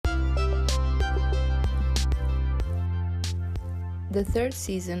The third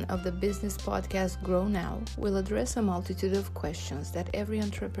season of the business podcast Grow Now will address a multitude of questions that every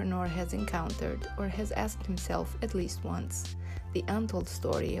entrepreneur has encountered or has asked himself at least once. The untold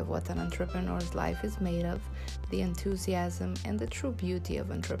story of what an entrepreneur's life is made of, the enthusiasm and the true beauty of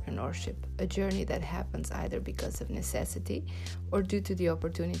entrepreneurship, a journey that happens either because of necessity or due to the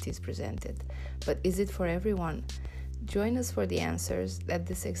opportunities presented. But is it for everyone? Join us for the answers that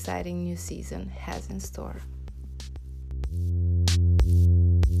this exciting new season has in store.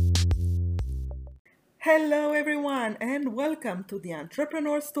 Hello everyone and welcome to the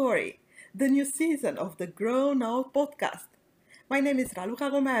Entrepreneur Story, the new season of the Grow Now podcast. My name is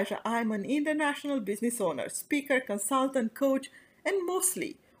Raluca Gomeja. I'm an international business owner, speaker, consultant, coach, and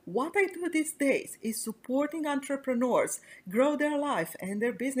mostly what I do these days is supporting entrepreneurs grow their life and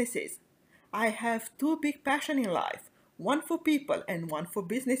their businesses. I have two big passions in life, one for people and one for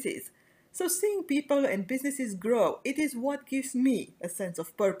businesses. So seeing people and businesses grow, it is what gives me a sense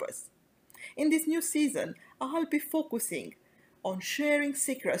of purpose. In this new season, I'll be focusing on sharing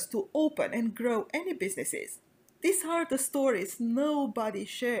secrets to open and grow any businesses. These are the stories nobody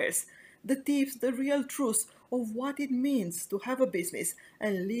shares, the tips, the real truth of what it means to have a business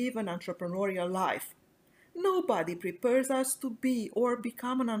and live an entrepreneurial life. Nobody prepares us to be or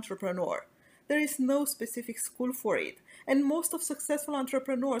become an entrepreneur. There is no specific school for it, and most of successful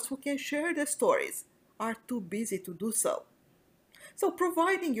entrepreneurs who can share their stories are too busy to do so. So,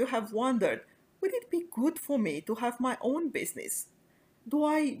 providing you have wondered, would it be good for me to have my own business? Do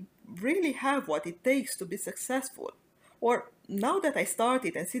I really have what it takes to be successful? Or now that I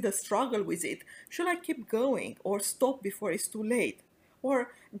started and see the struggle with it, should I keep going or stop before it's too late?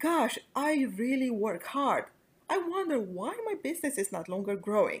 Or, gosh, I really work hard. I wonder why my business is not longer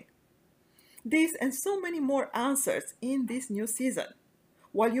growing. These and so many more answers in this new season.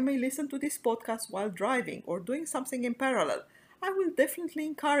 While you may listen to this podcast while driving or doing something in parallel, I will definitely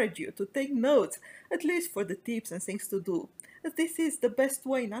encourage you to take notes, at least for the tips and things to do, as this is the best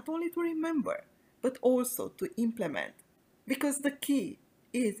way not only to remember, but also to implement. Because the key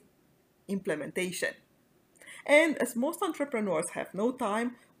is implementation. And as most entrepreneurs have no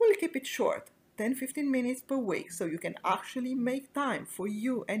time, we'll keep it short, 10-15 minutes per week, so you can actually make time for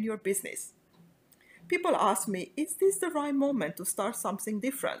you and your business. People ask me, is this the right moment to start something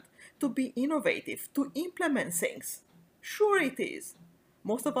different, to be innovative, to implement things? Sure it is.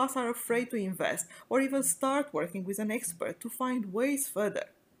 Most of us are afraid to invest or even start working with an expert to find ways further.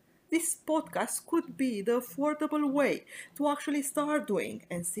 This podcast could be the affordable way to actually start doing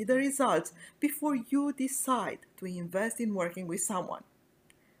and see the results before you decide to invest in working with someone.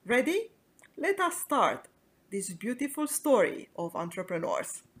 Ready? Let us start this beautiful story of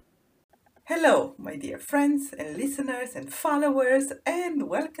entrepreneurs. Hello, my dear friends and listeners and followers, and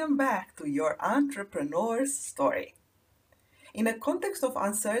welcome back to your entrepreneur's story. In a context of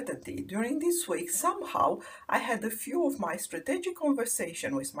uncertainty, during this week, somehow I had a few of my strategic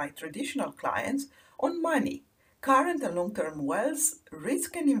conversations with my traditional clients on money, current and long-term wealth,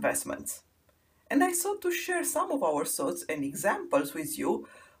 risk and investments. And I thought to share some of our thoughts and examples with you.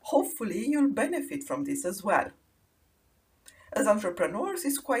 Hopefully you'll benefit from this as well. As entrepreneurs,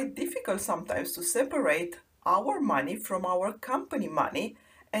 it's quite difficult sometimes to separate our money from our company money,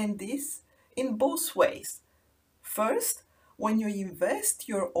 and this in both ways. First, when you invest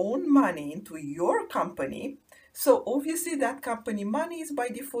your own money into your company, so obviously that company money is by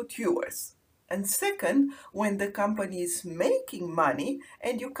default yours. And second, when the company is making money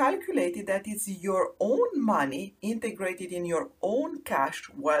and you calculated that it's your own money integrated in your own cash,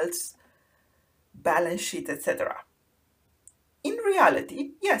 wealth, balance sheet, etc. In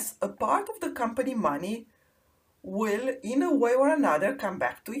reality, yes, a part of the company money will, in a way or another, come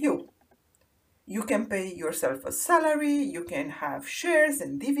back to you. You can pay yourself a salary, you can have shares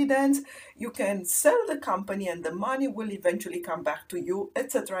and dividends, you can sell the company and the money will eventually come back to you,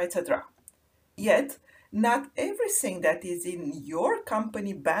 etc., etc. Yet, not everything that is in your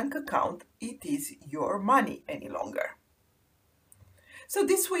company bank account, it is your money any longer. So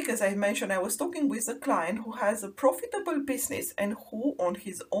this week, as I mentioned, I was talking with a client who has a profitable business and who on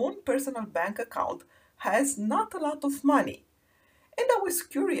his own personal bank account has not a lot of money. And I was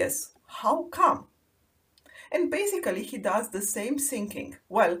curious, how come? And basically he does the same thinking.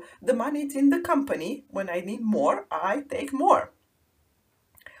 Well, the money is in the company. When I need more, I take more.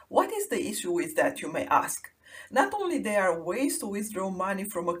 What is the issue with that, you may ask? Not only there are ways to withdraw money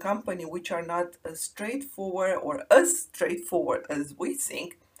from a company which are not as straightforward or as straightforward as we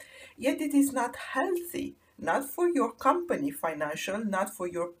think, yet it is not healthy, not for your company financial, not for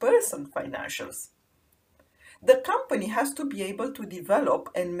your person financials. The company has to be able to develop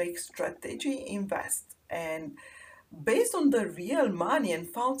and make strategy invest and based on the real money and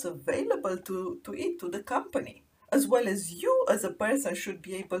funds available to the company, as well as you as a person should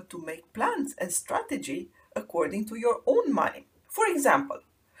be able to make plans and strategy according to your own money. For example,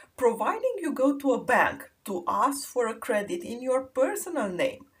 providing you go to a bank to ask for a credit in your personal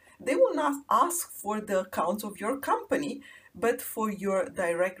name, they will not ask for the accounts of your company, but for your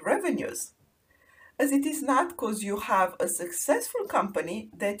direct revenues. As it is not because you have a successful company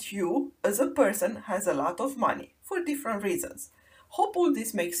that you, as a person, has a lot of money for different reasons. Hope all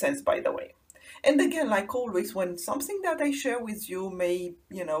this makes sense, by the way. And again, like always, when something that I share with you may,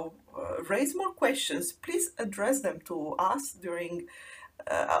 raise more questions, please address them to us during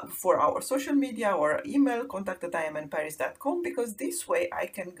for our social media or email contact@imnparis.com, because this way I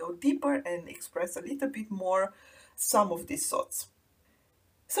can go deeper and express a little bit more some of these thoughts.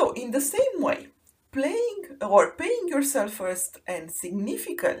 So in the same way, paying yourself first and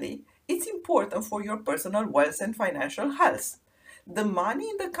significantly, it's important for your personal wealth and financial health. The money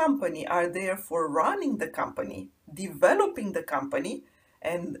in the company are there for running the company, developing the company,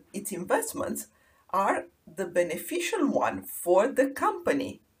 and its investments are the beneficial one for the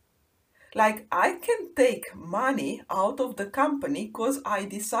company. Like, I can take money out of the company because I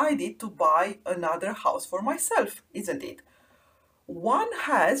decided to buy another house for myself, isn't it? One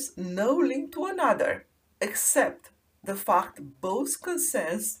has no link to another, except the fact both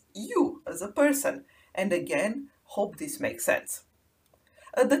concerns you as a person. And again, hope this makes sense.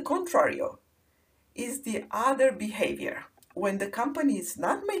 The contrario is the other behavior. When the company is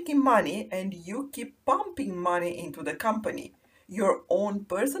not making money and you keep pumping money into the company, your own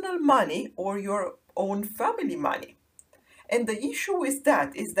personal money or your own family money. And the issue with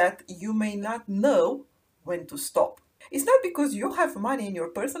that is that you may not know when to stop. It's not because you have money in your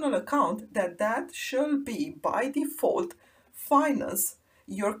personal account that shall be by default finance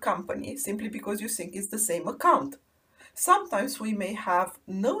your company simply because you think it's the same account. Sometimes we may have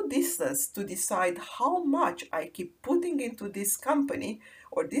no distance to decide how much I keep putting into this company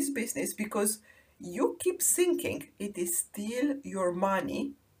or this business because you keep thinking it is still your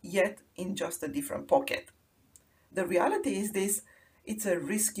money, yet in just a different pocket. The reality is this: it's a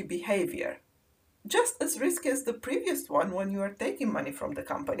risky behavior. Just as risky as the previous one when you are taking money from the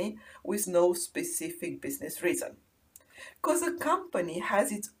company with no specific business reason. Because a company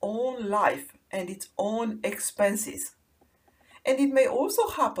has its own life and its own expenses. And it may also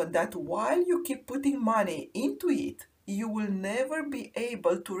happen that while you keep putting money into it, you will never be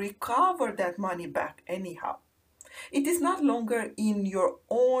able to recover that money back anyhow. It is not longer in your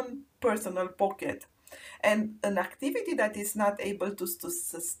own personal pocket. And an activity that is not able to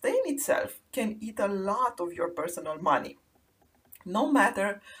sustain itself can eat a lot of your personal money, no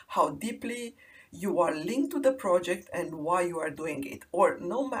matter how deeply you are linked to the project and why you are doing it, or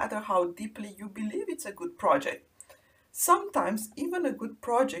no matter how deeply you believe it's a good project. Sometimes even a good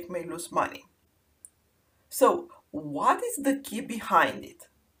project may lose money. So, what is the key behind it?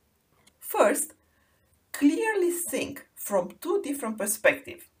 First, clearly think from two different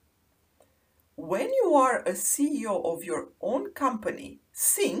perspectives. When you are a CEO of your own company,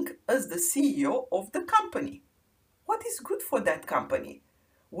 think as the CEO of the company. What is good for that company?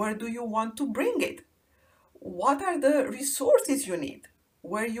 Where do you want to bring it? What are the resources you need?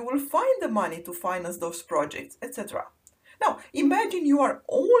 Where you will find the money to finance those projects, etc. Now, imagine you are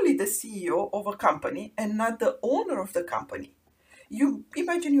only the CEO of a company and not the owner of the company.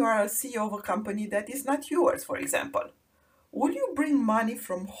 Imagine you are a CEO of a company that is not yours, for example. Will you bring money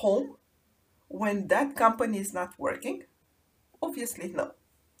from home when that company is not working? Obviously, no.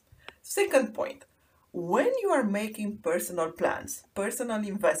 Second point, when you are making personal plans, personal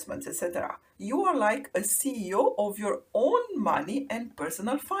investments, etc., you are like a CEO of your own money and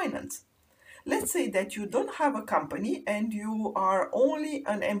personal finance. Let's say that you don't have a company and you are only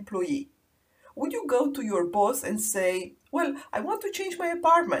an employee. Would you go to your boss and say, well, I want to change my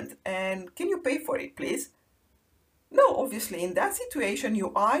apartment and can you pay for it, please? No, obviously, in that situation,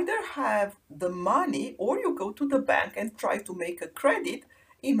 you either have the money or you go to the bank and try to make a credit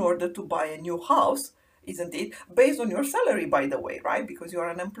in order to buy a new house, isn't it? Based on your salary, by the way, right? Because you are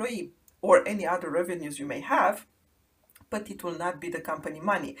an employee, or any other revenues you may have, but it will not be the company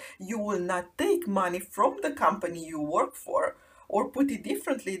money. You will not take money from the company you work for, or put it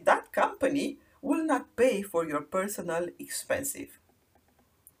differently, that company will not pay for your personal expenses.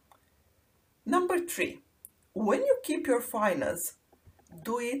 Number 3, when you keep your finance,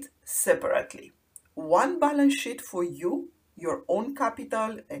 do it separately. One balance sheet for you, your own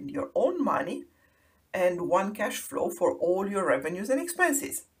capital and your own money, and one cash flow for all your revenues and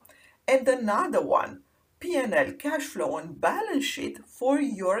expenses. And another one P&L, cash flow, and balance sheet for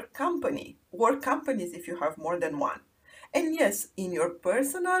your company or companies if you have more than one. And yes, in your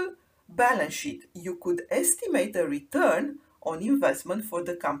personal balance sheet, you could estimate a return on investment for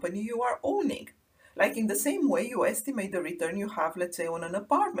the company you are owning. Like in the same way you estimate the return you have, let's say, on an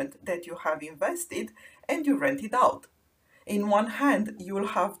apartment that you have invested and you rent it out. In one hand, you will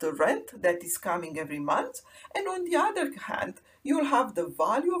have the rent that is coming every month, and on the other hand, you will have the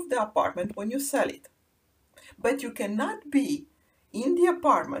value of the apartment when you sell it. But you cannot be in the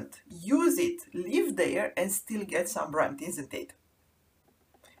apartment, use it, live there, and still get some rent, isn't it?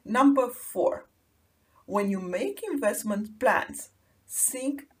 Number 4, when you make investment plans,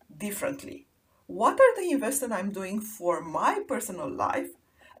 think differently. What are the investments I'm doing for my personal life,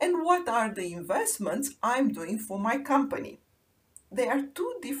 and what are the investments I'm doing for my company? There are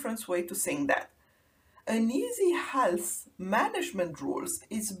two different ways to think that. An easy health management rules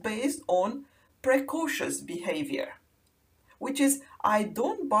is based on precautious behavior, which is I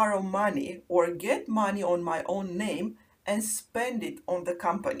don't borrow money or get money on my own name and spend it on the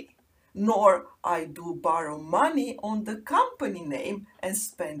company, nor I do borrow money on the company name and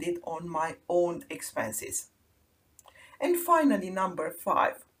spend it on my own expenses. And finally, number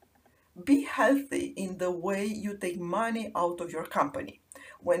 5, be healthy in the way you take money out of your company.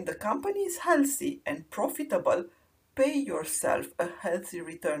 When the company is healthy and profitable, pay yourself a healthy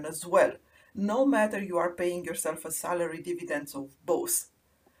return as well, no matter you are paying yourself a salary, dividends, of both.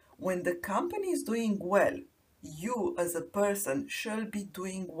 When the company is doing well, you as a person shall be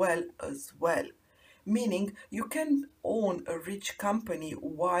doing well as well. Meaning you can own a rich company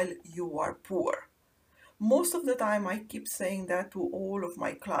while you are poor. Most of the time I keep saying that to all of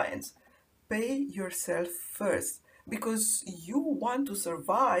my clients. Pay yourself first because you want to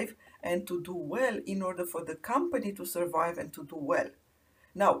survive and to do well in order for the company to survive and to do well.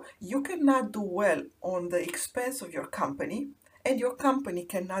 Now, you cannot do well on the expense of your company, and your company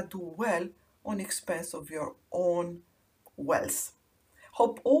cannot do well on expense of your own wealth.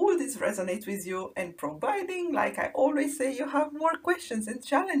 Hope all this resonates with you, and providing, like I always say, you have more questions and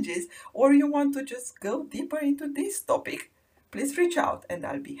challenges, or you want to just go deeper into this topic, please reach out and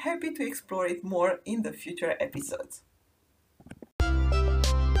I'll be happy to explore it more in the future episodes.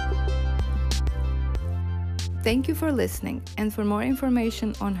 Thank you for listening, and for more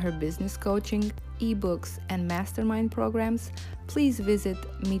information on her business coaching, ebooks, and mastermind programs, please visit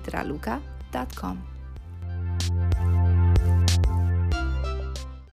mitraluka.com.